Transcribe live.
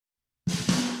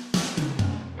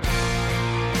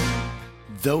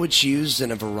Though it's used in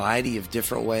a variety of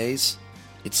different ways,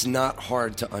 it's not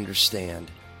hard to understand.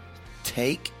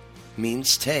 Take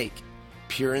means take,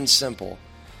 pure and simple.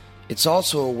 It's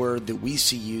also a word that we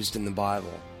see used in the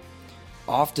Bible.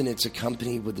 Often it's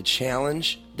accompanied with a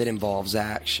challenge that involves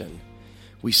action.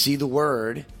 We see the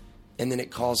word, and then it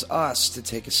calls us to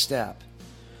take a step.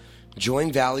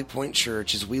 Join Valley Point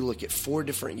Church as we look at 4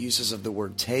 different uses of the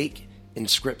word take in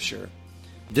Scripture.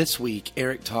 This week,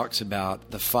 Eric talks about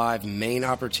the 5 main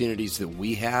opportunities that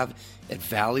we have at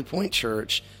Valley Point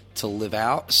Church to live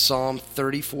out Psalm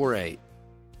 34:8.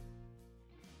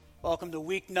 Welcome to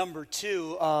week number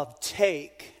 2 of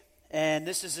Take. And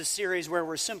this is a series where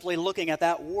we're simply looking at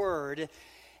that word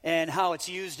and how it's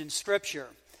used in Scripture.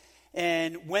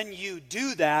 And when you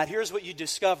do that, here's what you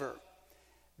discover.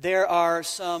 There are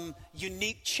some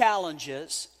unique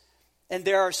challenges, and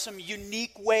there are some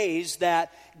unique ways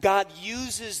that God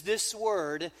uses this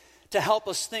word to help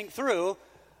us think through,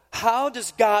 how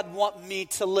does God want me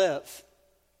to live?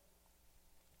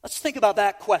 Let's think about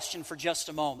that question for just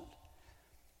a moment.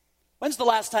 When's the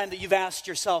last time that you've asked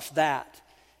yourself that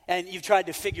and you've tried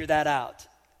to figure that out?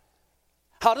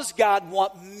 How does God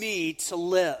want me to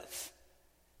live?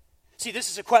 See,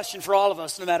 this is a question for all of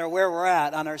us, no matter where we're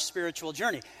at on our spiritual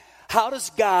journey. How does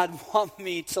God want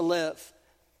me to live?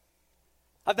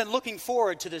 I've been looking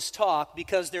forward to this talk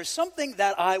because there's something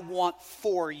that I want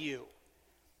for you.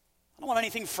 I don't want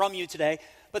anything from you today,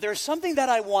 but there's something that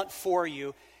I want for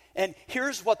you, and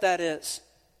here's what that is.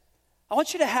 I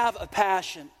want you to have a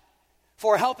passion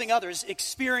for helping others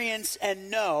experience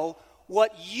and know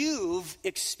what you've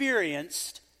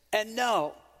experienced and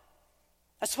know.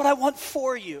 That's what I want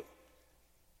for you.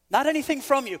 Not anything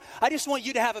from you. I just want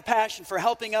you to have a passion for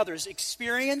helping others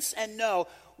experience and know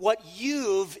what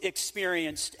you've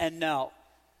experienced and know.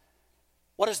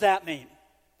 What does that mean?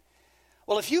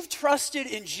 Well, if you've trusted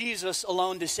in Jesus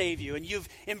alone to save you, and you've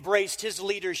embraced His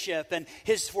leadership and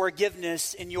His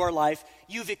forgiveness in your life,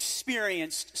 you've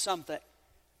experienced something.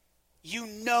 You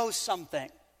know something.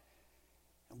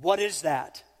 What is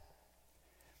that?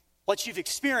 What you've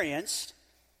experienced,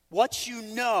 what you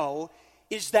know,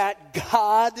 is that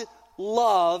God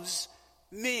loves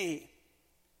me.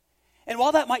 And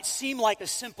while that might seem like a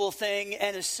simple thing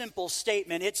and a simple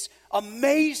statement, it's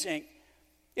amazing.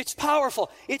 It's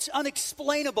powerful. It's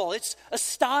unexplainable. It's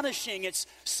astonishing. It's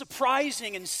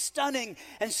surprising and stunning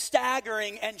and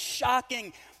staggering and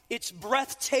shocking. It's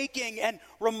breathtaking and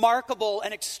remarkable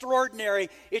and extraordinary.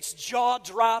 It's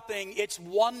jaw-dropping. It's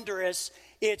wondrous.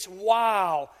 It's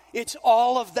wow. It's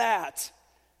all of that.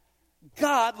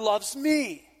 God loves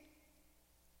me.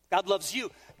 God loves you.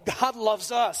 God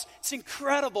loves us. It's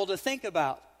incredible to think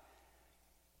about.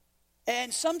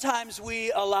 And sometimes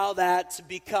we allow that to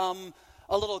become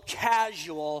a little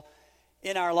casual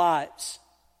in our lives.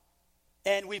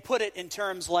 And we put it in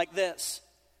terms like this.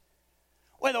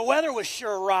 Well, the weather was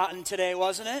sure rotten today,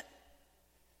 wasn't it?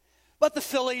 But the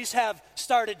Phillies have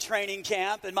started training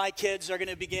camp, and my kids are going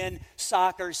to begin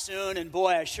soccer soon. And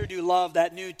boy, I sure do love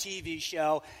that new TV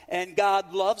show. And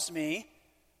God loves me.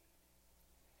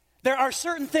 There are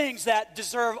certain things that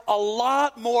deserve a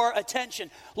lot more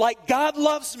attention. Like God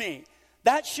loves me.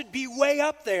 That should be way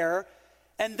up there.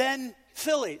 And then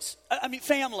family.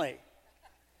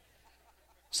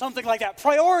 Something like that.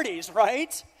 Priorities,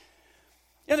 right?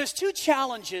 You know, there's 2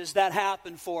 challenges that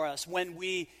happen for us when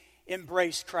we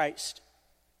embrace Christ.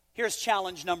 Here's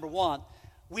challenge number 1.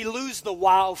 We lose the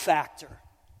wow factor.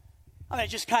 I mean, it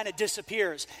just kind of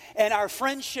disappears. And our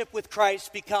friendship with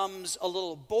Christ becomes a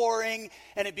little boring,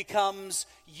 and it becomes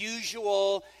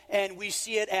usual, and we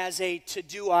see it as a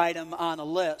to-do item on a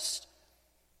list.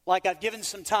 Like, I've given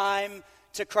some time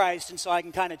to Christ, and so I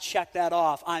can kind of check that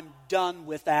off. I'm done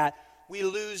with that. We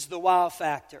lose the wow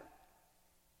factor.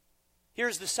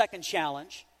 Here's the second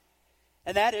challenge.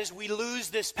 And that is, we lose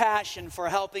this passion for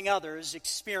helping others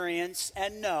experience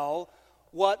and know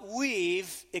what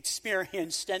we've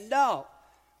experienced and know.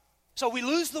 So we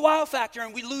lose the wow factor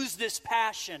and we lose this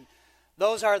passion.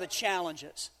 Those are the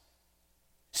challenges.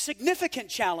 Significant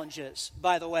challenges,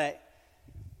 by the way.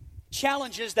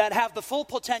 Challenges that have the full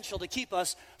potential to keep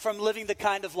us from living the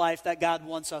kind of life that God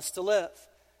wants us to live.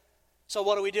 So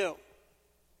what do?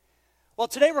 Well,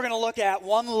 today we're going to look at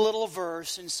one little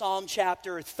verse in Psalm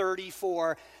chapter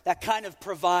 34 that kind of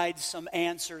provides some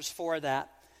answers for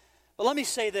that. But let me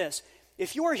say this.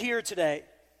 If you're here today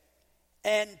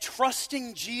and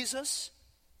trusting Jesus,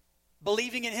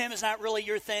 believing in Him is not really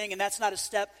your thing, and that's not a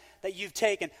step that you've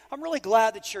taken, I'm really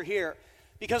glad that you're here.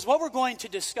 Because what we're going to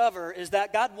discover is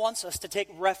that God wants us to take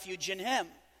refuge in Him.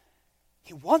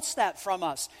 He wants that from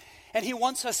us. And He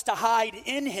wants us to hide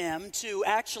in Him, to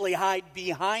actually hide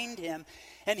behind Him.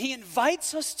 And he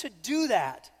invites us to do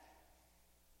that.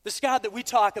 This God that we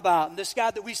talk about and this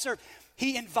God that we serve,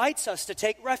 he invites us to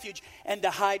take refuge and to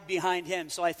hide behind him.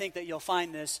 So I think that you'll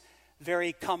find this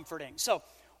very comforting. So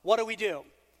what do?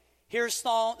 Here's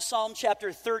Psalm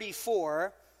chapter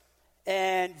 34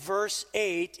 and verse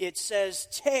 8. It says,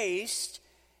 taste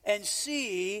and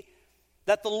see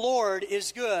that the Lord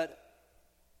is good.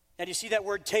 Now, do you see that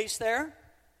word taste there?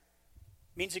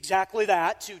 It means exactly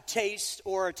that, to taste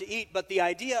or to eat. But the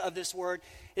idea of this word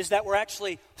is that we're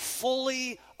actually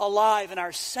fully alive and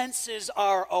our senses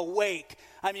are awake.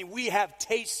 I mean, we have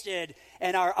tasted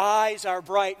and our eyes are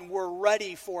bright and we're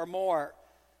ready for more.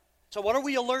 So what are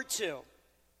we alert to?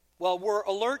 Well, we're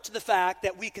alert to the fact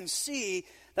that we can see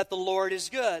that the Lord is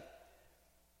good.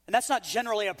 And that's not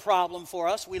generally a problem for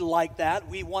us. We like that.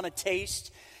 We want to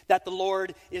taste that the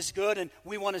Lord is good, and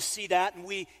we want to see that, and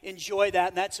we enjoy that,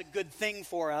 and that's a good thing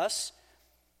for us.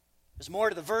 There's more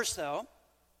to the verse, though.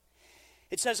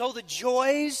 It says, oh, the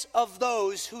joys of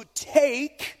those who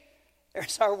take,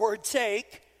 there's our word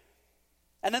take,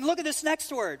 and then look at this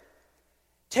next word,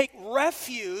 take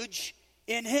refuge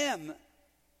in him.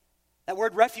 That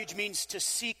word refuge means to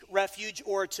seek refuge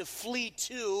or to flee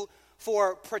to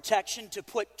for protection, to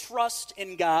put trust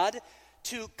in God,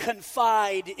 to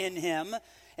confide in him,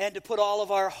 and to put all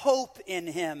of our hope in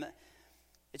him.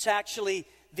 It's actually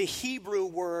the Hebrew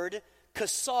word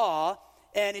kasah,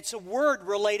 and it's a word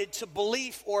related to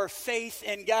belief or faith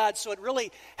in God. So it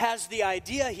really has the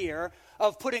idea here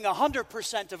of putting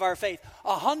 100% of our faith,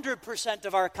 100%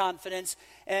 of our confidence,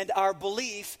 and our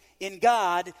belief in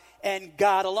God and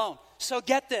God alone. So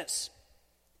get this.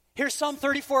 Here's Psalm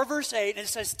 34, verse 8, and it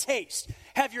says, taste.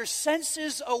 Have your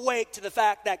senses awake to the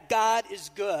fact that God is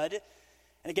good.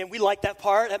 And again, we like that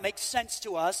part. That makes sense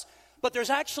to us. But there's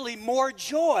actually more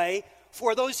joy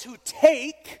for those who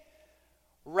take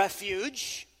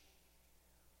refuge,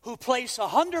 who place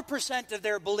 100% of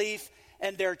their belief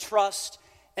and their trust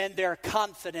and their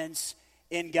confidence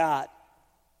in God.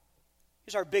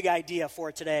 Here's our big idea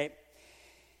for today.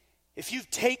 If you've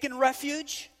taken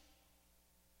refuge,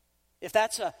 if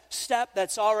that's a step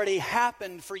that's already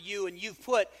happened for you and you've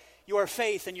put your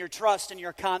faith and your trust and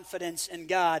your confidence in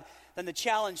God, then the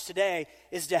challenge today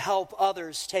is to help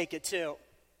others take it too.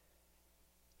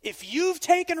 If you've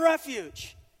taken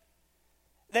refuge,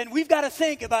 then we've got to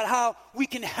think about how we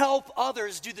can help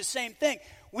others do the same thing.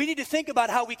 We need to think about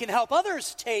how we can help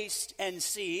others taste and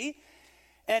see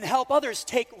and help others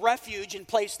take refuge and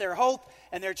place their hope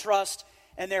and their trust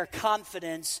and their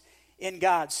confidence in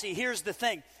God. See, here's the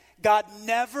thing. God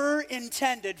never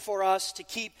intended for us to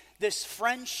keep this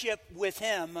friendship with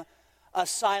him a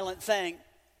silent thing.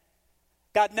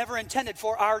 God never intended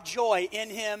for our joy in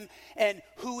him and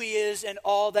who he is and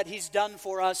all that he's done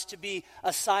for us to be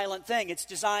a silent thing. It's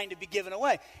designed to be given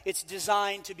away. It's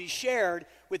designed to be shared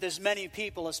with as many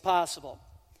people as possible.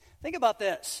 Think about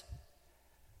this.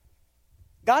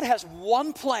 God has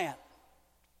one plan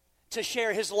to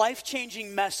share his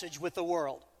life-changing message with the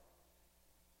world.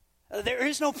 There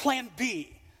is no plan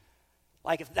B.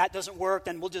 Like if that doesn't work,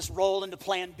 then we'll just roll into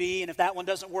plan B. And if that one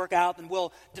doesn't work out, then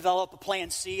we'll develop a plan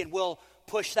C and we'll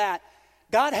push that.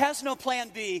 God has no plan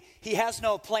B. He has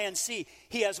no plan C.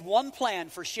 He has one plan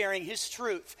for sharing his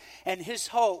truth and his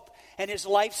hope and his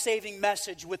life-saving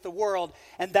message with the world.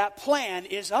 And that plan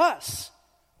is us.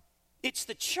 It's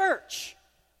the church.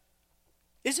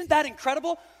 Isn't that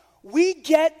incredible? We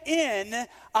get in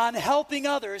on helping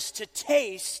others to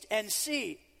taste and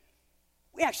see.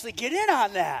 We actually get in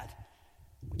on that,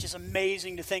 which is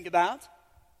amazing to think about.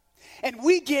 And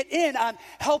we get in on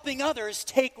helping others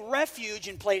take refuge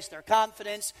and place their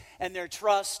confidence and their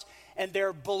trust and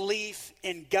their belief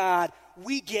in God.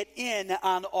 We get in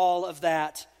on all of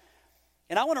that.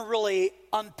 And I want to really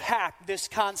unpack this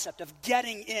concept of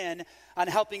getting in on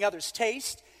helping others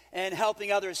taste and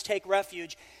helping others take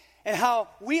refuge, and how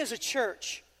we as a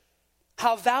church,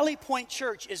 how Valley Point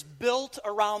Church is built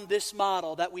around this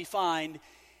model that we find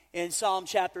in Psalm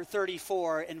chapter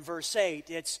 34 and verse 8.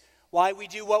 It's why we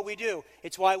do what we do.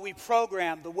 It's why we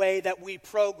program the way that we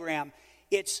program.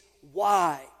 It's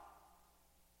why.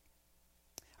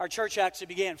 Our church actually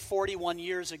began 41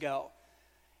 years ago.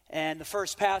 And the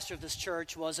first pastor of this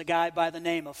church was a guy by the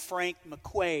name of Frank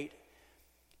McQuaid.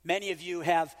 Many of you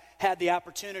have had the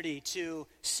opportunity to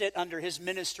sit under his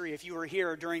ministry if you were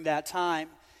here during that time.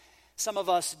 Some of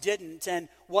us didn't. And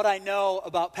what I know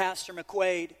about Pastor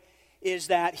McQuaid is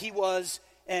that he was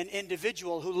an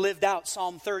individual who lived out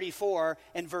Psalm 34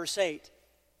 and verse 8.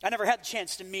 I never had the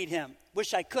chance to meet him.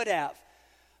 Wish I could have.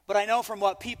 But I know from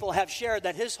what people have shared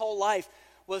that his whole life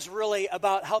was really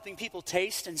about helping people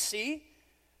taste and see,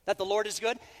 that the Lord is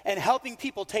good, and helping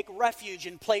people take refuge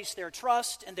and place their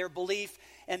trust and their belief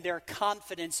and their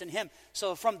confidence in Him.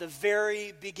 So from the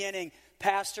very beginning,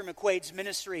 Pastor McQuaid's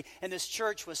ministry and this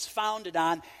church was founded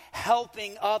on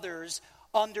helping others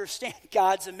understand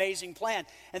God's amazing plan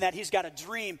and that He's got a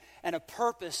dream and a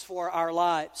purpose for our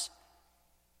lives.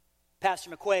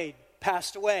 Pastor McQuaid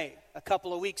passed away a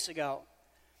couple of weeks ago.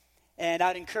 And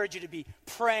I'd encourage you to be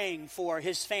praying for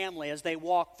his family as they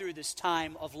walk through this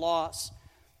time of loss.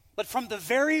 But from the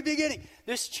very beginning,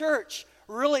 this church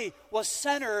really was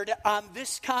centered on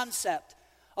this concept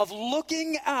of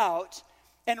looking out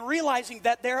and realizing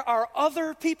that there are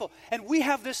other people. And we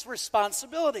have this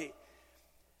responsibility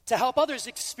to help others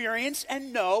experience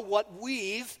and know what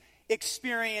we've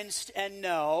experienced and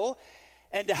know,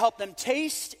 and to help them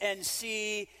taste and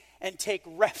see and take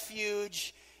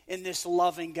refuge in this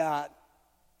loving God.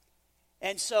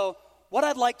 And so what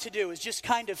I'd like to do is just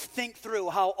kind of think through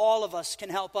how all of us can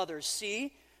help others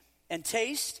see and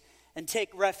taste and take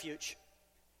refuge.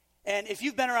 And if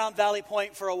you've been around Valley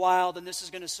Point for a while, then this is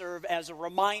going to serve as a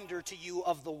reminder to you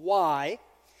of the why.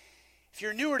 If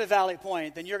you're newer to Valley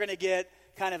Point, then you're going to get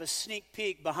kind of a sneak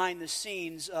peek behind the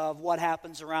scenes of what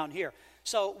happens around here.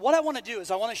 So what I want to do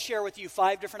is I want to share with you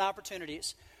 5 different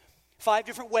opportunities, 5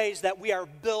 different ways that we are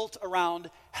built around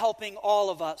helping all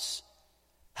of us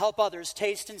help others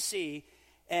taste and see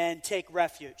and take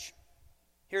refuge.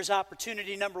 Here's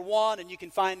opportunity number 1, and you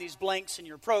can find these blanks in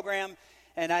your program,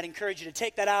 and I'd encourage you to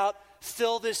take that out,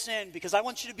 fill this in, because I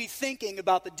want you to be thinking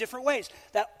about the different ways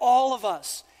that all of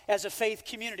us as a faith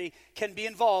community can be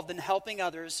involved in helping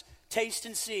others taste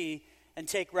and see and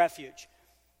take refuge.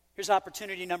 Here's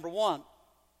opportunity number 1.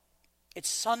 It's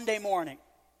Sunday morning.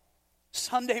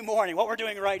 Sunday morning, what we're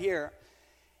doing right here.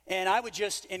 And I would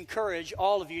just encourage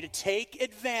all of you to take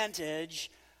advantage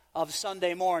of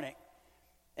Sunday morning.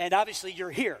 And obviously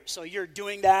you're here, so you're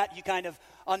doing that. You kind of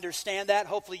understand that.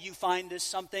 Hopefully you find this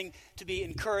something to be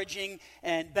encouraging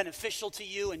and beneficial to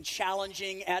you and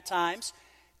challenging at times.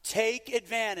 Take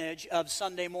advantage of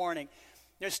Sunday morning.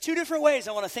 There's 2 different ways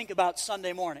I want to think about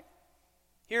Sunday morning.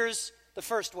 Here's the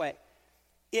first way.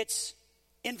 It's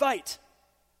invite.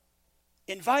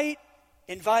 Invite,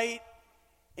 invite,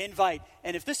 invite.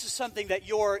 And if this is something that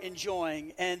you're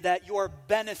enjoying and that you're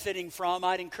benefiting from,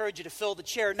 I'd encourage you to fill the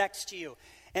chair next to you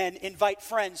and invite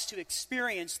friends to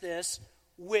experience this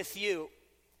with you.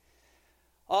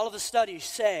 All of the studies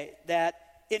say that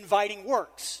inviting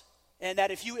works, and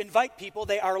that if you invite people,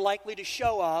 they are likely to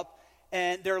show up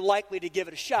and they're likely to give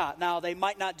it a shot. Now, they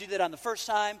might not do that on the first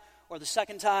time or the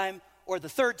second time or the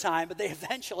third time, but they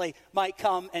eventually might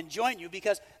come and join you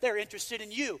because they're interested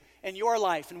in you and your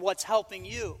life and what's helping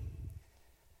you.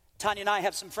 Tanya and I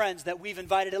have some friends that we've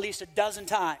invited at least a dozen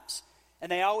times, and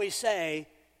they always say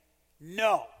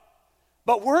no.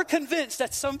 But we're convinced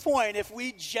at some point, if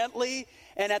we gently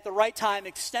and at the right time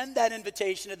extend that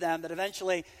invitation to them, that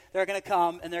eventually they're going to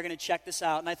come and they're going to check this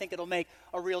out. And I think it'll make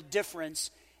a real difference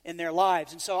in their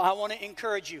lives. And so I want to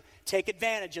encourage you, take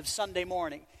advantage of Sunday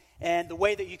morning. And the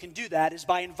way that you can do that is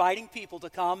by inviting people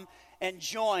to come and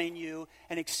join you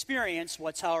and experience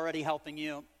what's already helping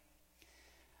you.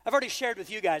 I've already shared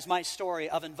with you guys my story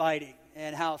of inviting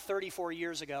and how 34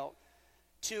 years ago,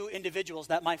 2 individuals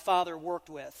that my father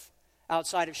worked with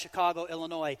outside of Chicago,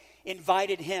 Illinois,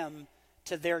 invited him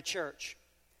to their church.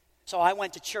 So I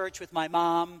went to church with my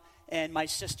mom and my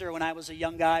sister when I was a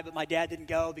young guy, but my dad didn't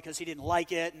go because he didn't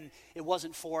like it and it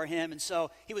wasn't for him. And so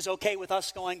he was okay with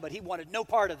us going, but he wanted no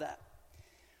part of that.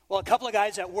 Well, a couple of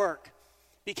guys at work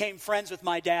became friends with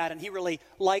my dad, and he really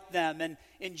liked them and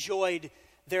enjoyed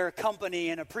their company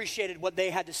and appreciated what they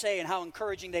had to say and how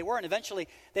encouraging they were. And eventually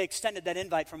they extended that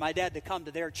invite for my dad to come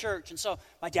to their church. And so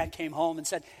my dad came home and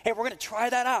said, hey, we're going to try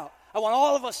that out. I want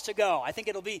all of us to go. I think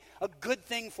it'll be a good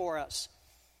thing for us.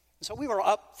 And so we were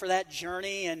up for that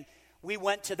journey, and we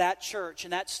went to that church,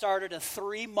 and that started a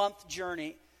 3-month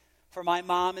journey for my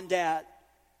mom and dad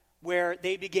where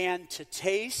they began to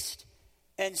taste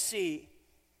and see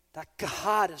that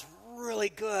God is really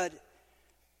good.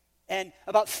 And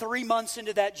about 3 months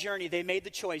into that journey, they made the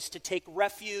choice to take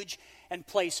refuge and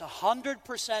place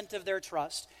 100% of their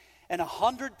trust and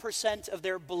 100% of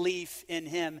their belief in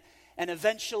Him. And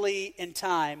eventually, in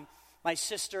time, my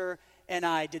sister and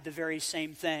I did the very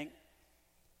same thing.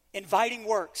 Inviting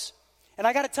works. And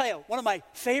I got to tell you, one of my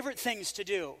favorite things to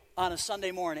do on a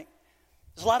Sunday morning,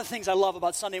 there's a lot of things I love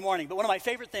about Sunday morning, but one of my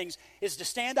favorite things is to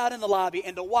stand out in the lobby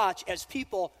and to watch as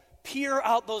people peer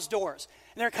out those doors.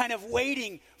 And they're kind of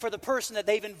waiting for the person that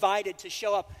they've invited to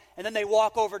show up. And then they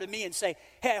walk over to me and say,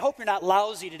 hey, I hope you're not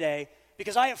lousy today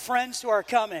because I have friends who are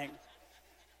coming.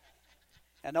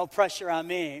 And no pressure on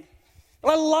me.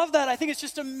 Well, I love that. I think it's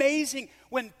just amazing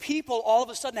when people all of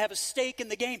a sudden have a stake in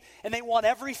the game and they want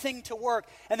everything to work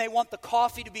and they want the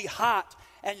coffee to be hot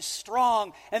and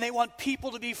strong and they want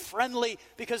people to be friendly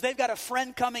because they've got a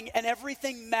friend coming and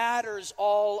everything matters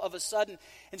all of a sudden.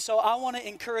 And so I want to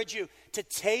encourage you to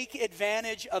take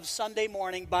advantage of Sunday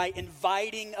morning by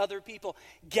inviting other people.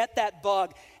 Get that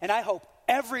bug. And I hope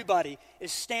everybody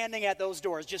is standing at those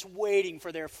doors just waiting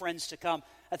for their friends to come.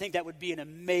 I think that would be an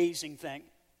amazing thing.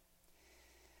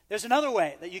 There's another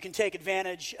way that you can take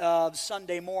advantage of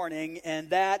Sunday morning, and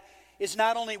that is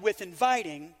not only with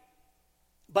inviting,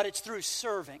 but it's through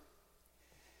serving.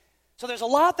 So there's a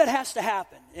lot that has to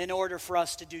happen in order for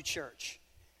us to do church.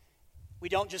 We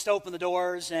don't just open the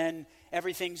doors and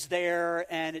everything's there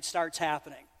and it starts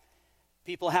happening.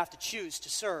 People have to choose to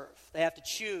serve. They have to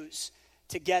choose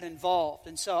to get involved.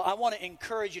 And so I want to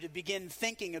encourage you to begin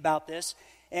thinking about this,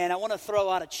 and I want to throw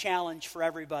out a challenge for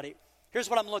everybody. Here's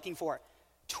what I'm looking for.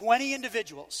 20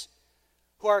 individuals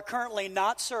who are currently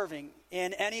not serving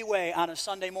in any way on a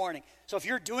Sunday morning. So if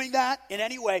you're doing that in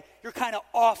any way, you're kind of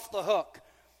off the hook.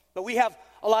 But we have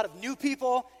a lot of new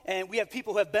people, and we have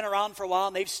people who have been around for a while,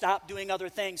 and they've stopped doing other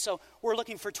things. So we're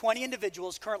looking for 20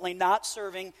 individuals currently not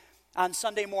serving on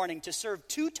Sunday morning to serve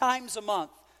 2 times a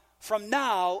month from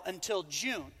now until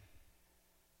June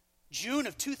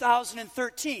of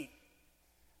 2013.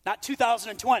 Not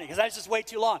 2020, because that's just way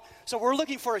too long. So we're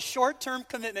looking for a short-term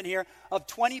commitment here of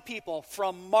 20 people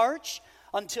from March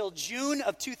until June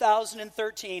of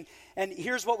 2013. And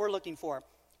here's what we're looking for.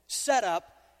 Set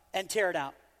up and tear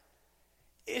down.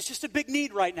 It's just a big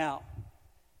need right now.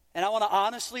 And I want to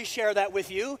honestly share that with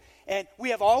you. And we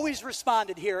have always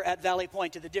responded here at Valley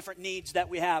Point to the different needs that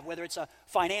we have, whether it's a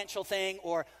financial thing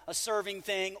or a serving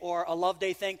thing or a love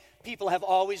day thing. People have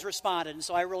always responded. And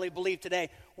so I really believe today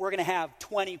we're going to have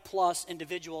 20 plus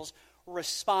individuals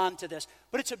respond to this.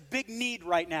 But it's a big need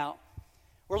right now.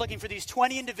 We're looking for these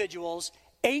 20 individuals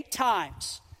 8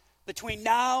 times between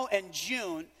now and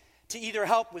June to either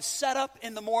help with setup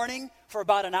in the morning for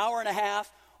about an hour and a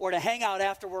half or to hang out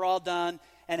after we're all done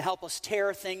and help us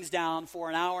tear things down for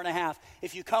an hour and a half.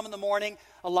 If you come in the morning,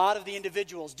 a lot of the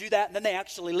individuals do that, and then they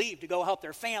actually leave to go help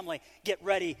their family get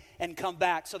ready and come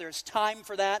back. So there's time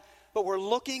for that, but we're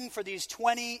looking for these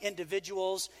 20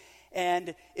 individuals,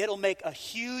 and it'll make a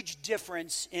huge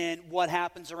difference in what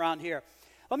happens around here.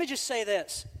 Let me just say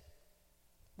this.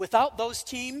 Without those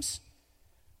teams,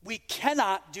 we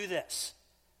cannot do this.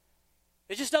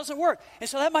 It just doesn't work. And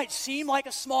so that might seem like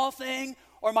a small thing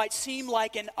or might seem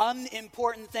like an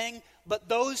unimportant thing, but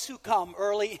those who come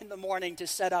early in the morning to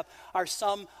set up are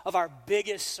some of our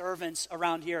biggest servants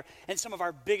around here and some of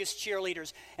our biggest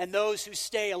cheerleaders. And those who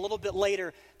stay a little bit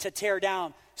later to tear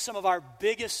down, some of our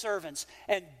biggest servants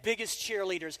and biggest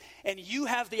cheerleaders. And you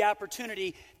have the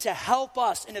opportunity to help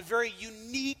us in a very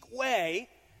unique way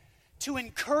to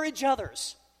encourage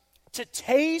others to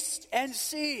taste and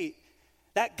see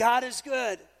that God is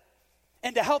good,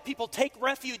 and to help people take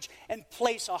refuge and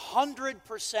place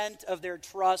 100% of their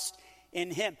trust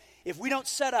in Him. If we don't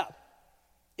set up,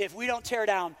 if we don't tear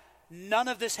down, none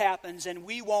of this happens, and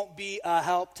we won't be a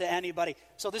help to anybody.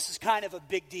 So this is kind of a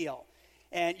big deal.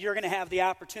 And you're going to have the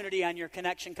opportunity on your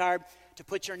connection card to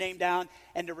put your name down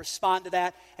and to respond to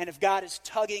that. And if God is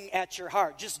tugging at your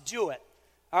heart, just do it.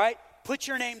 All right? Put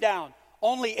your name down.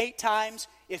 Only 8 times.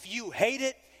 If you hate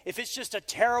it, if it's just a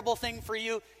terrible thing for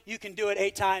you, you can do it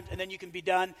 8 times and then you can be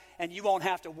done and you won't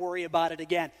have to worry about it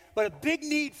again. But a big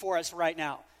need for us right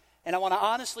now. And I want to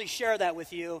honestly share that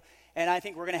with you. And I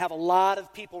think we're going to have a lot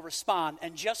of people respond.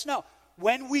 And just know,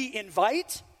 when we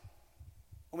invite,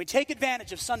 when we take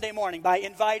advantage of Sunday morning by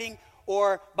inviting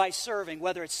or by serving,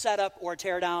 whether it's set up or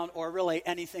tear down or really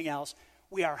anything else,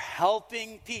 we are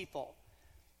helping people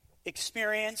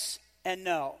experience and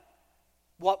know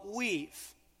what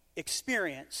we've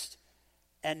experienced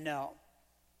and know.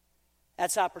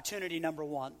 That's opportunity number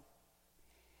 1.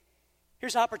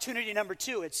 Here's opportunity number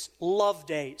 2. It's love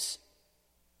days.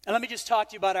 And let me just talk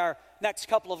to you about our next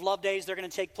couple of love days. They're going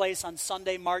to take place on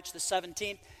Sunday, March the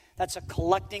 17th. That's a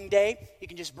collecting day. You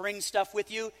can just bring stuff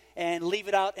with you and leave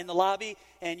it out in the lobby.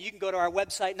 And you can go to our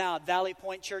website now at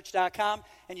valleypointchurch.com,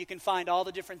 and you can find all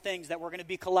the different things that we're going to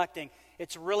be collecting.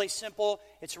 It's really simple,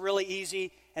 it's really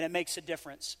easy, and it makes a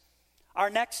difference. Our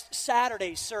next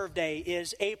Saturday serve day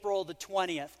is April the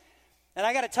 20th. And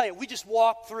I got to tell you, we just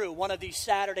walked through one of these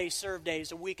Saturday serve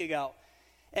days a week ago.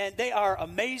 And they are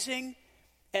amazing,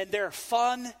 and they're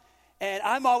fun, and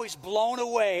I'm always blown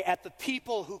away at the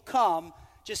people who come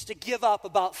just to give up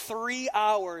about 3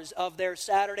 hours of their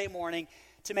Saturday morning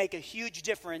to make a huge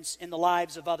difference in the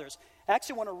lives of others. I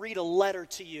actually want to read a letter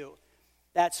to you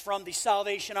that's from the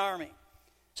Salvation Army.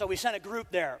 So we sent a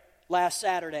group there last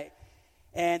Saturday,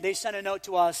 and they sent a note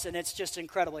to us, and it's just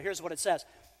incredible. Here's what it says.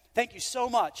 Thank you so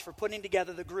much for putting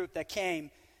together the group that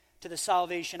came to the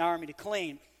Salvation Army to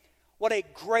clean. What a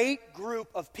great group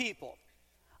of people.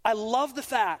 I love the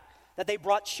fact that they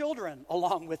brought children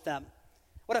along with them.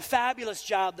 What a fabulous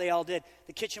job they all did.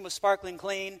 The kitchen was sparkling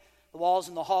clean. The walls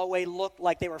in the hallway looked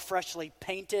like they were freshly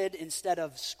painted instead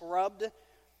of scrubbed.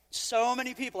 So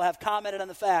many people have commented on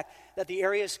the fact that the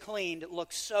areas cleaned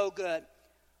look so good.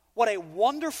 What a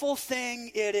wonderful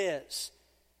thing it is.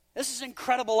 This is an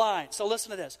incredible line. So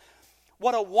listen to this.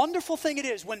 What a wonderful thing it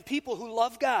is when people who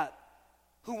love God,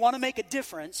 who want to make a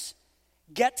difference,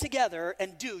 get together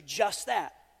and do just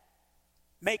that.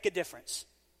 Make a difference.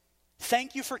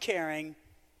 Thank you for caring,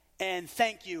 and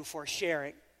thank you for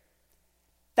sharing.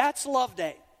 That's Love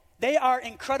Day. They are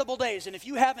incredible days, and if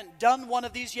you haven't done one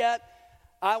of these yet,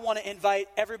 I want to invite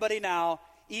everybody now,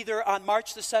 either on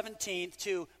March the 17th,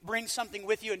 to bring something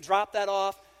with you and drop that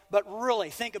off, but really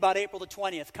think about April the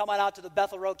 20th. Come on out to the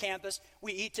Bethel Road campus.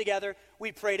 We eat together,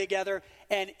 we pray together,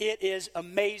 and it is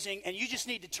amazing, and you just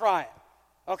need to try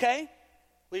it, okay?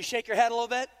 Will you shake your head a little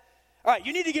bit? All right,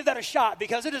 you need to give that a shot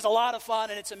because it is a lot of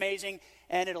fun, and it's amazing,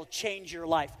 and it'll change your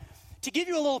life. To give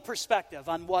you a little perspective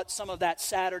on what some of that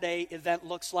Saturday event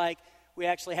looks like, we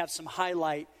actually have some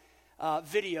highlight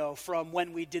video from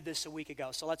when we did this a week ago.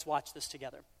 So let's watch this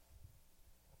together.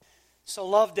 So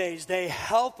Love Days, they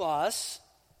help us,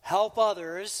 help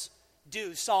others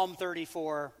do Psalm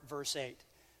 34, verse 8. I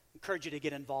encourage you to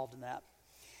get involved in that.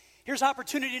 Here's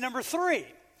opportunity number 3.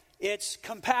 It's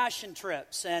compassion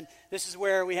trips. And this is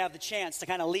where we have the chance to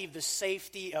kind of leave the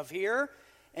safety of here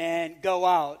and go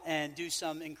out and do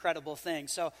some incredible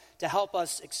things. So to help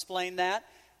us explain that,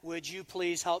 would you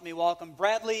please help me welcome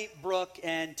Bradley, Brooke,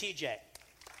 and TJ?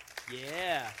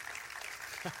 Yeah.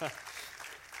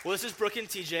 Well, this is Brooke and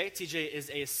TJ. TJ is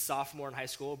a sophomore in high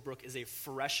school. Brooke is a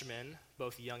freshman,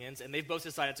 both youngins. And they've both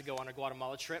decided to go on a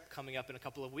Guatemala trip coming up in a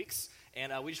couple of weeks.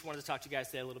 And we just wanted to talk to you guys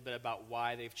today a little bit about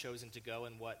why they've chosen to go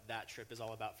and what that trip is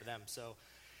all about for them. So,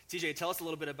 TJ, tell us a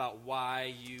little bit about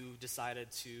why you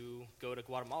decided to go to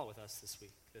Guatemala with us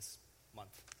this month.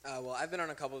 Well, I've been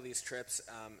on a couple of these trips,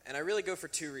 and I really go for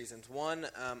 2 reasons. One,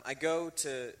 I go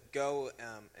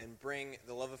and bring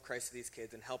the love of Christ to these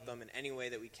kids and help them in any way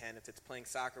that we can. If it's playing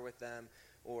soccer with them,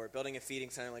 or building a feeding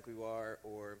center like we are,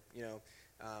 or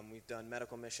we've done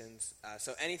medical missions.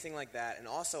 So anything like that. And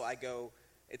also, I go.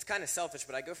 It's kind of selfish,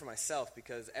 but I go for myself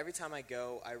because every time I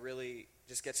go, I really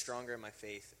just get stronger in my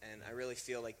faith, and I really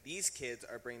feel like these kids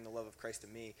are bringing the love of Christ to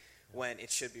me when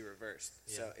it should be reversed.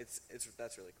 Yeah. So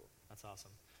that's really cool. That's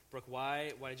awesome. Brooke,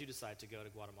 why did you decide to go to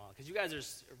Guatemala? Because you guys are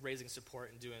raising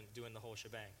support and doing the whole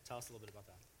shebang. Tell us a little bit about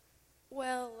that.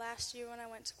 Well, last year when I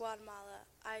went to Guatemala,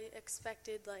 I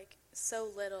expected so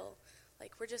little.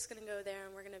 We're just going to go there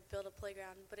and we're going to build a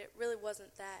playground, but it really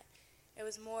wasn't that. It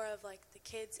was more of the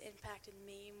kids impacted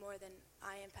me more than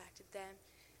I impacted them.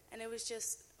 And it was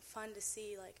just fun to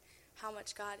see how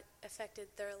much God affected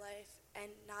their life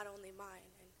and not only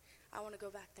mine. And I want to go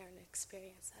back there and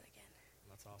experience that again.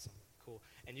 That's awesome. Cool.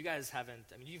 And you guys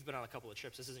you've been on a couple of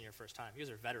trips. This isn't your first time. You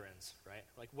guys are veterans, right?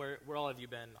 Where all have you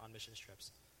been on missions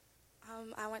trips?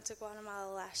 I went to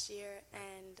Guatemala last year,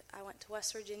 and I went to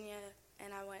West Virginia,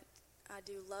 and I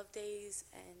do Love Days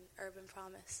and Urban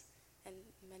Promise, and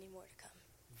many more to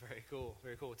come. Very cool,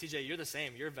 very cool. TJ, you're the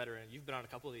same. You're a veteran. You've been on a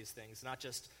couple of these things, not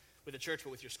just with the church,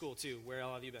 but with your school too. Where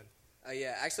all have you been?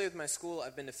 Yeah, actually with my school,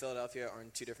 I've been to Philadelphia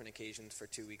on 2 different occasions for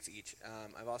 2 weeks each.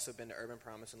 I've also been to Urban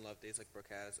Promise and Love Days like Brooke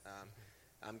has.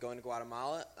 I'm going to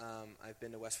Guatemala. I've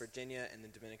been to West Virginia and the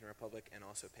Dominican Republic and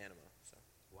also Panama. So.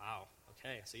 Wow,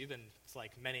 okay. So you've been to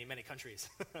many, many countries.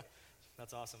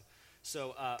 That's awesome.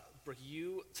 So, Brooke,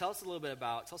 tell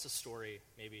us a story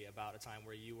maybe about a time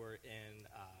where you were in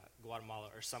Guatemala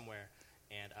or somewhere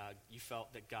and you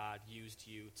felt that God used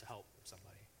you to help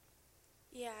somebody.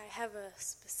 Yeah, I have a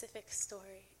specific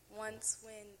story. Once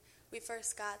when we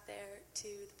first got there to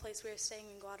the place we were staying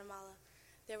in Guatemala,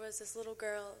 there was this little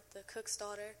girl, the cook's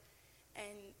daughter,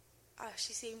 and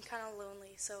she seemed kind of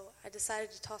lonely, so I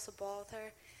decided to toss a ball with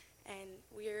her, and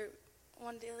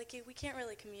one day, we can't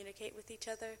really communicate with each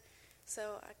other,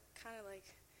 so I kind of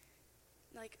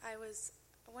I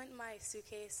went in my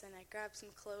suitcase and I grabbed some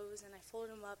clothes and I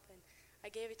folded them up and I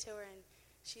gave it to her, and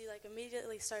she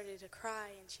immediately started to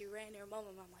cry, and she ran to her mom,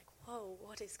 and I'm like, whoa,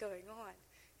 what is going on?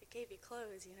 I gave you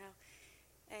clothes,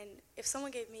 And if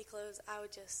someone gave me clothes, I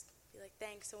would just be like,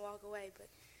 thanks, and walk away. But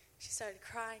she started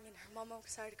crying, and her mom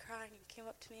started crying and came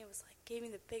up to me and was gave me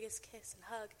the biggest kiss and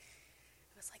hug.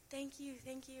 I was like, thank you.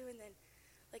 And then,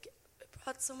 it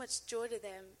brought so much joy to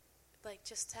them,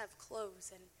 just to have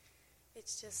clothes. And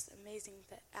it's just amazing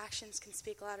that actions can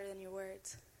speak louder than your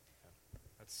words.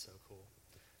 That's so cool.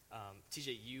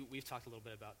 TJ, we've talked a little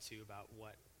bit about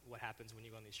what happens when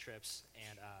you go on these trips,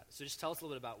 and so just tell us a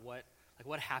little bit about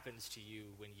what happens to you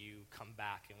when you come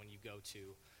back and when you go to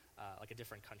like a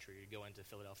different country. You go into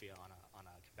Philadelphia on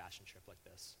a compassion trip like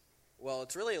this. Well,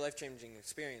 it's really a life-changing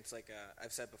experience, like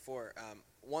I've said before.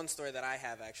 One story that I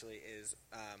have, actually, is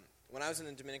when I was in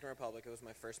the Dominican Republic, it was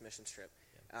my first missions trip.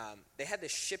 Yeah. They had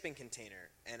this shipping container,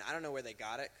 and I don't know where they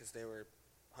got it because they were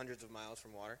hundreds of miles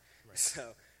from water. Right.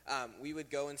 So we would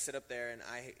go and sit up there, and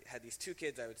I had these two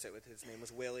kids I would sit with. His name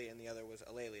was Willie, and the other was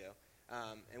Aurelio.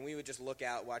 And we would just look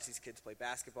out, watch these kids play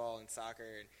basketball and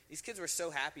soccer. And these kids were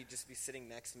so happy just to be sitting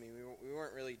next to me. We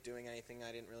weren't really doing anything.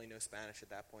 I didn't really know Spanish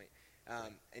at that point.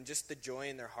 And just the joy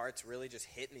in their hearts really just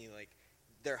hit me. Like,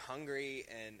 they're hungry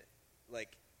and,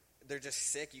 like, they're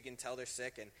just sick. You can tell they're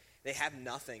sick. And they have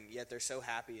nothing, yet they're so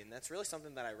happy. And that's really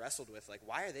something that I wrestled with. Like,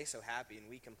 why are they so happy? And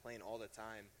we complain all the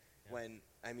time. Yeah. When,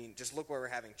 I mean, just look where we're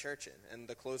having church in. And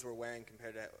the clothes we're wearing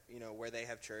compared to, where they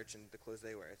have church and the clothes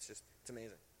they wear. It's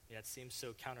amazing. Yeah, it seems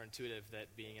so counterintuitive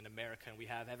that being in America and we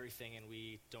have everything and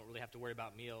we don't really have to worry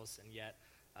about meals, and yet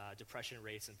depression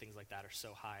rates and things like that are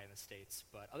so high in the States.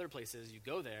 But other places, you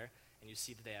go there and you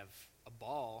see that they have a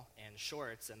ball and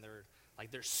shorts, and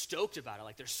they're stoked about it.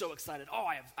 Like, they're so excited. Oh,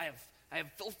 I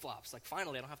have flip-flops. Like,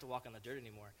 finally, I don't have to walk on the dirt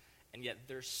anymore. And yet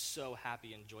they're so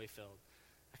happy and joy-filled.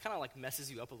 It kind of like messes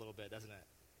you up a little bit, doesn't it?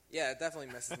 Yeah, it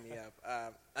definitely messes me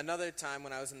up. Another time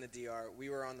when I was in the DR, we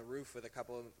were on the roof with a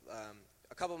couple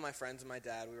of my friends and my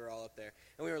dad. We were all up there,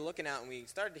 and we were looking out, and we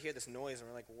started to hear this noise, and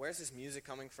we're like, where's this music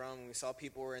coming from? And we saw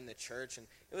people were in the church, and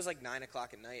it was like 9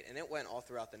 o'clock at night, and it went all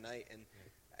throughout the night. And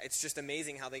it's just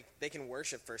amazing how they can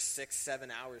worship for 6-7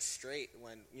 hours straight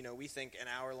when, we think an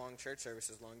hour-long church service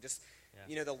is long. Just,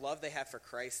 the love they have for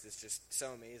Christ is just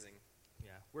so amazing.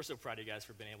 Yeah, we're so proud of you guys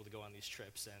for being able to go on these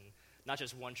trips, and not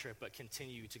just one trip, but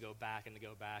continue to go back. And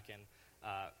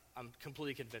I'm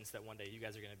completely convinced that one day you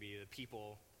guys are going to be the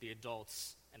people, the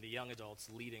adults, and the young adults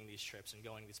leading these trips and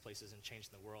going to these places and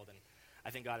changing the world. And I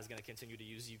think God is going to continue to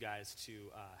use you guys to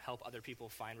help other people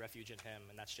find refuge in Him,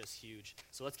 and that's just huge.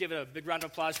 So let's give it a big round of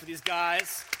applause for these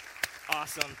guys.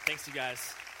 Awesome. Thanks, you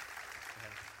guys.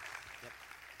 Yep.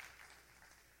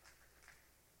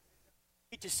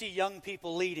 Great to see young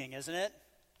people leading, isn't it?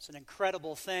 It's an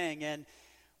incredible thing. And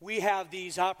we have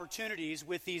these opportunities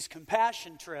with these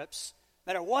compassion trips,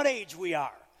 no matter what age we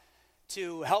are,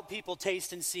 to help people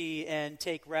taste and see and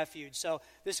take refuge. So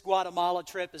this Guatemala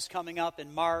trip is coming up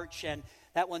in March, and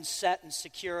that one's set and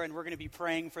secure, and we're going to be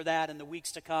praying for that in the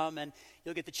weeks to come, and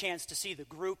you'll get the chance to see the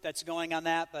group that's going on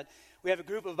that. But we have a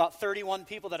group of about 31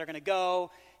 people that are going to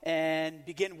go and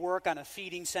begin work on a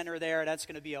feeding center there. That's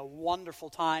going to be a wonderful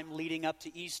time leading up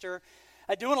to Easter.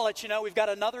 I do want to let you know we've got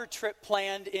another trip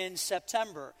planned in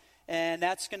September, and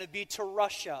that's going to be to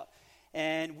Russia.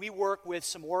 And we work with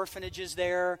some orphanages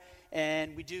there,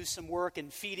 and we do some work in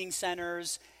feeding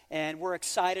centers, and we're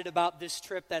excited about this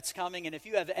trip that's coming. And if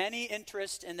you have any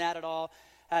interest in that at all,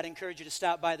 I'd encourage you to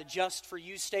stop by the Just For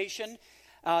You station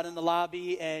out in the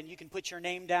lobby, and you can put your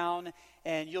name down,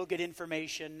 and you'll get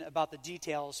information about the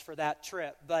details for that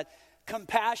trip. But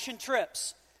compassion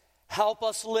trips help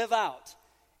us live out,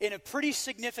 in a pretty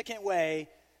significant way,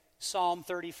 Psalm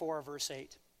 34, verse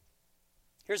 8.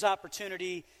 Here's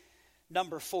opportunity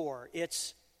number 4.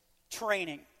 It's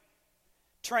training.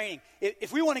 Training.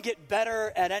 If we want to get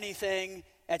better at anything,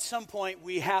 at some point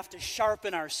we have to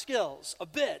sharpen our skills a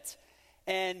bit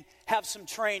and have some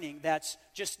training that's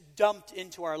just dumped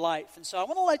into our life. And so I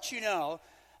want to let you know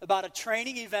about a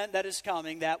training event that is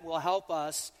coming that will help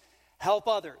us help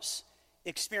others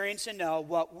experience and know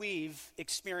what we've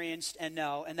experienced and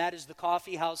know, and that is the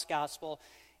Coffee House Gospel.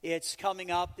 It's coming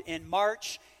up in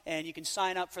March, and you can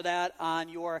sign up for that on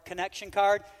your connection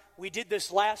card. We did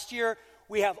this last year.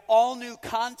 We have all new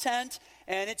content,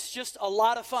 and it's just a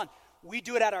lot of fun. We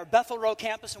do it at our Bethel Row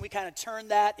campus, and we kind of turn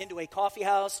that into a coffee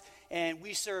house, and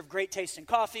we serve great tasting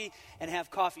coffee and have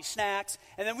coffee snacks.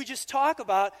 And then we just talk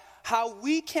about how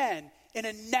we can, in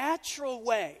a natural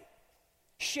way,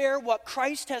 share what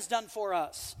Christ has done for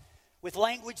us with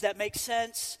language that makes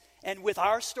sense and with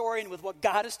our story and with what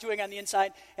God is doing on the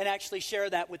inside, and actually share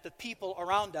that with the people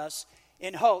around us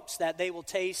in hopes that they will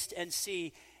taste and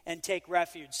see and take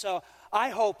refuge. So I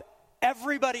hope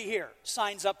everybody here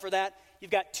signs up for that. You've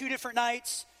got 2 different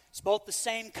nights. It's both the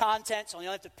same content, so you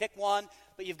only have to pick one,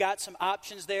 but you've got some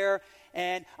options there.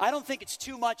 And I don't think it's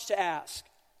too much to ask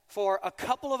for a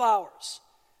couple of hours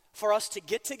for us to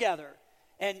get together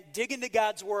and dig into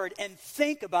God's Word and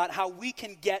think about how we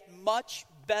can get much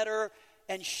better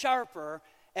and sharper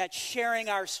at sharing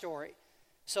our story.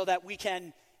 so that we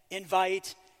can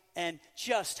invite and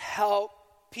just help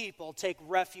people take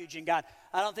refuge in God.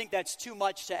 I don't think that's too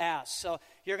much to ask. So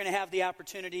you're going to have the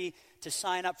opportunity to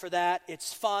sign up for that.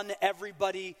 It's fun.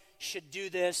 Everybody should do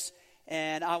this.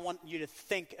 And I want you to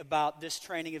think about this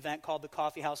training event called the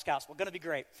Coffee House Gospel. Going to be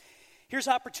great. Here's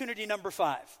opportunity number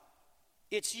 5.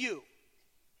 It's you.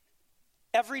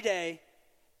 Every day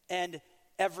and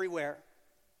everywhere.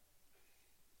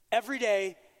 Every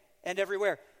day and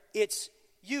everywhere. It's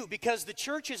you, because the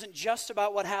church isn't just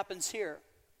about what happens here.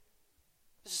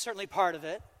 This is certainly part of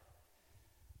it.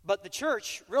 But the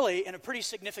church, really, in a pretty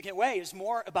significant way, is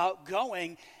more about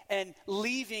going and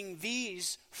leaving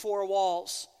these 4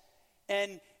 walls.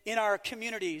 And in our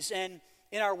communities, and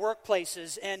in our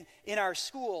workplaces, and in our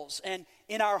schools, and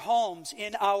in our homes,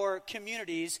 in our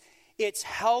communities, it's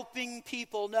helping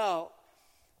people know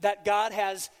that God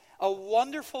has a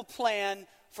wonderful plan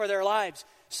for their lives.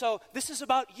 So this is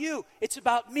about you. It's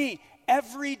about me.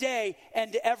 Every day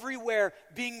and everywhere,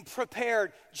 being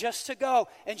prepared just to go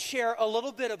and share a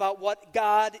little bit about what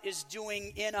God is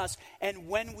doing in us. And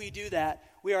when we do that,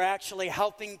 we are actually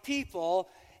helping people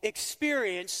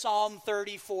experience Psalm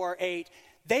 34:8.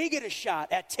 They get a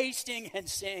shot at tasting and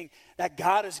seeing that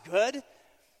God is good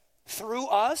through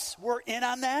us. We're in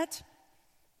on that.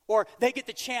 Or they get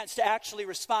the chance to actually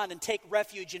respond and take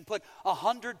refuge and put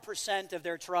 100% of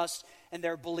their trust and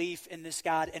their belief in this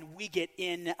God, and we get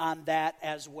in on that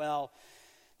as well.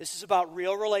 This is about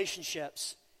real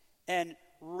relationships and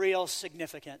real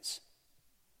significance.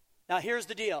 Now, here's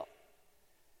the deal.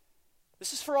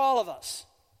 This is for all of us.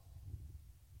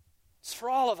 It's for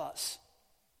all of us.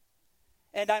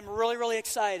 And I'm really, really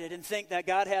excited and think that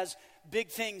God has big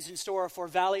things in store for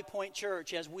Valley Point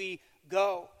Church as we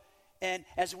go and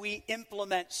as we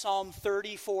implement Psalm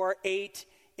 34:8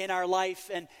 in our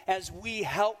life, and as we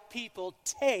help people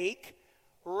take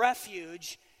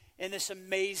refuge in this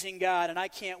amazing God. And I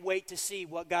can't wait to see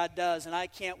what God does, and I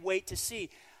can't wait to see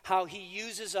how he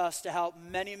uses us to help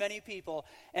many, many people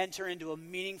enter into a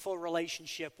meaningful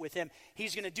relationship with him.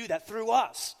 He's going to do that through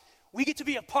us. We get to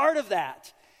be a part of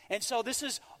that. And so this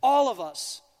is all of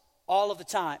us, all of the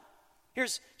time.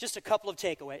 Here's just a couple of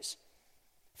takeaways.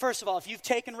 First of all, if you've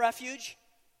taken refuge,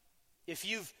 if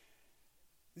you've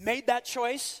made that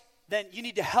choice, then you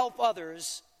need to help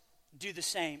others do the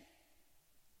same.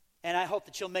 And I hope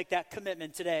that you'll make that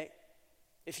commitment today.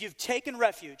 If you've taken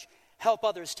refuge, help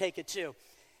others take it too.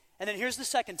 And then here's the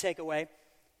second takeaway.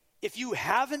 If you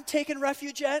haven't taken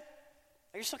refuge yet,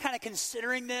 are you still kind of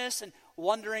considering this and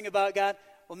wondering about God?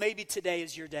 Well, maybe today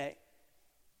is your day.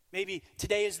 Maybe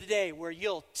today is the day where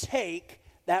you'll take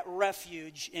that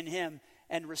refuge in him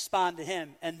and respond to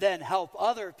him, and then help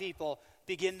other people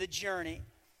begin the journey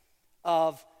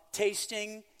of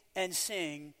tasting and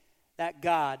seeing that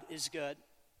God is good.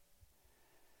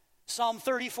 Psalm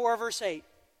 34, verse 8.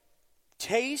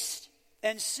 Taste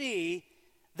and see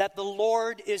that the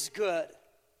Lord is good.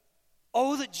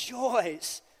 Oh, the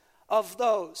joys of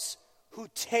those who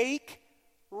take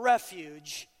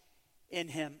refuge in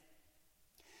him.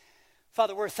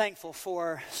 Father, we're thankful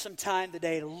for some time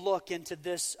today to look into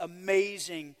this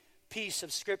amazing piece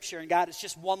of Scripture. And God, it's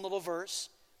just one little verse,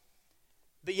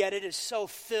 but yet it is so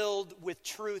filled with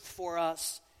truth for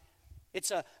us. It's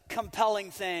a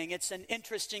compelling thing. It's an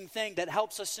interesting thing that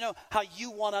helps us to know how you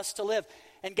want us to live.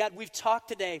 And God, we've talked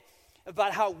today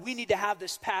about how we need to have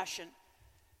this passion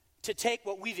to take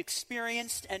what we've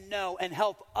experienced and know and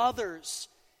help others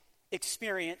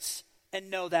experience and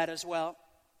know that as well.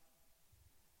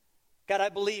 God, I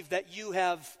believe that you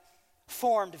have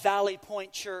formed Valley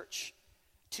Point Church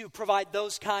to provide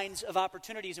those kinds of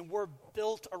opportunities, and we're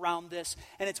built around this,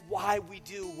 and it's why we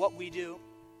do what we do.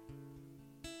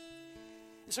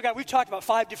 And so, God, we've talked about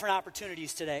 5 different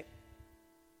opportunities today.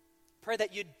 Pray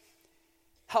that you'd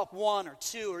help 1 or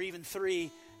 2 or even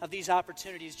 3 of these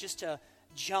opportunities just to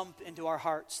jump into our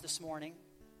hearts this morning,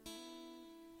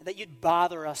 and that you'd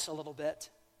bother us a little bit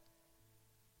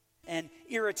and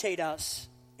irritate us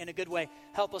in a good way.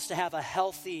 Help us to have a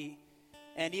healthy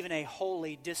and even a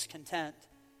holy discontent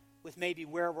with maybe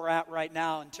where we're at right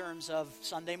now in terms of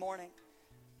Sunday morning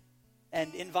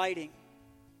and inviting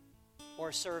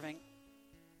or serving.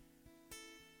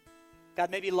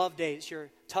 God, maybe Love Days, you're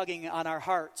tugging on our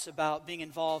hearts about being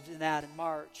involved in that in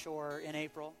March or in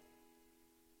April.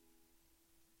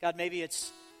 God, maybe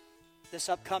it's this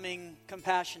upcoming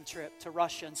compassion trip to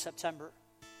Russia in September,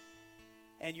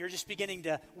 and you're just beginning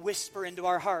to whisper into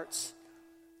our hearts.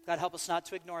 God, help us not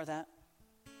to ignore that.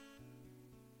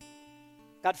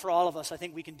 God, for all of us, I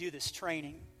think we can do this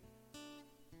training.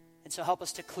 And so help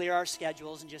us to clear our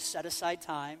schedules and just set aside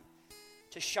time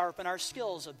to sharpen our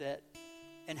skills a bit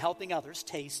in helping others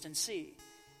taste and see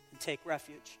and take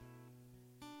refuge.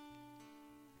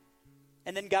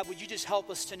 And then, God, would you just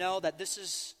help us to know that this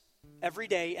is every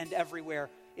day and everywhere.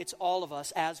 It's all of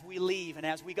us as we leave and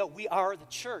as we go. We are the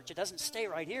church. It doesn't stay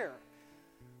right here.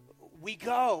 We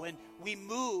go and we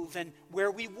move, and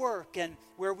where we work and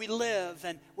where we live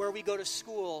and where we go to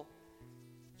school.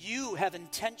 You have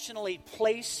intentionally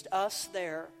placed us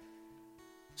there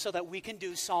so that we can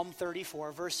do Psalm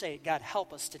 34, verse 8. God,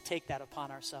 help us to take that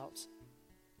upon ourselves.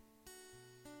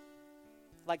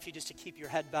 I'd like for you just to keep your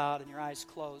head bowed and your eyes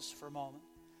closed for a moment.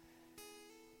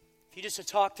 If you just to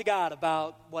talk to God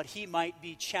about what he might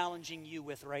be challenging you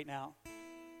with right now,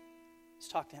 let's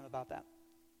talk to him about that.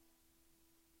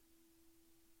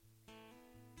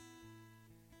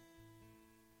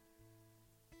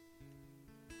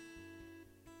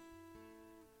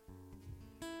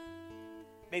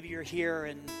 Maybe you're here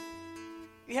and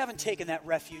you haven't taken that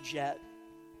refuge yet.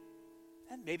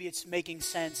 And maybe it's making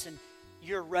sense and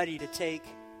you're ready to take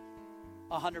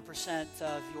 100%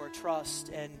 of your trust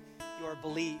and your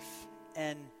belief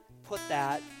and put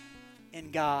that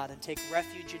in God and take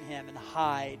refuge in him and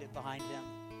hide behind him.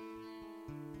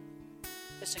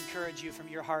 Just encourage you from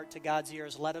your heart to God's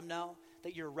ears. Let him know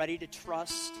that you're ready to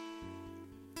trust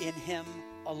in him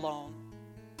alone.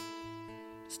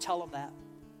 Just tell him that.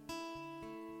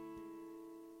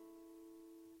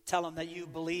 Tell him that you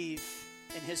believe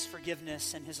in his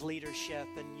forgiveness and his leadership,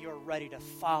 and you're ready to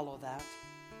follow that.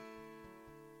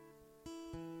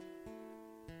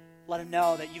 Let him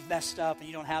know that you've messed up and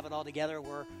you don't have it all together.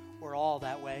 We're all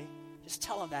that way. Just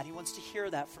tell him that. He wants to hear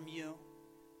that from you.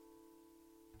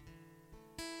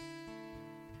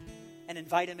 And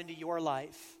invite him into your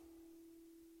life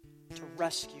to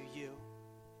rescue you.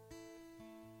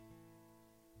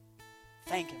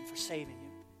 Thank him for saving you.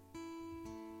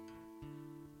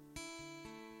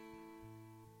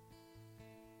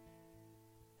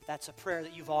 That's a prayer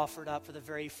that you've offered up for the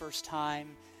very first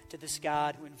time to this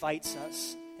God who invites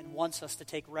us and wants us to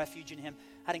take refuge in him.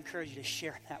 I'd encourage you to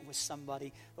share that with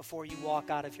somebody before you walk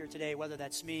out of here today, whether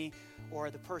that's me or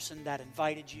the person that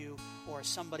invited you or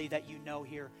somebody that you know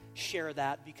here. Share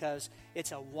that, because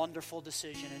it's a wonderful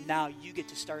decision, and now you get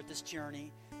to start this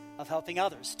journey of helping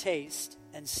others taste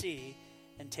and see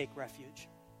and take refuge.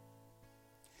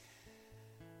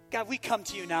 God, we come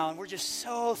to you now, and we're just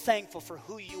so thankful for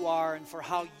who you are and for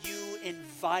how you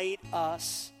invite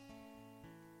us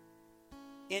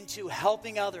into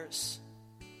helping others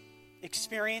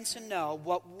experience and know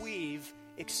what we've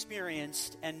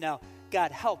experienced and know.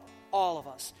 God, help all of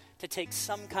us to take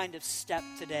some kind of step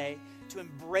today to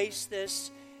embrace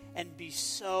this and be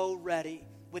so ready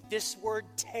with this word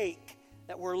take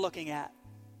that we're looking at,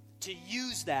 to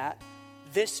use that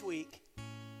this week,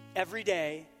 every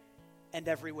day, and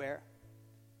everywhere.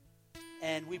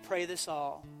 And we pray this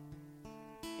all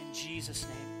in Jesus'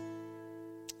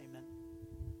 name. Amen.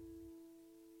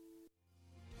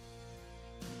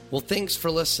 Well, thanks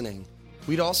for listening.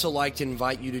 We'd also like to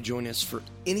invite you to join us for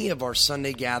any of our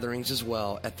Sunday gatherings as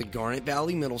well at the Garnet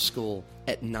Valley Middle School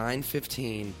at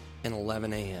 9:15 and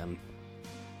 11 a.m.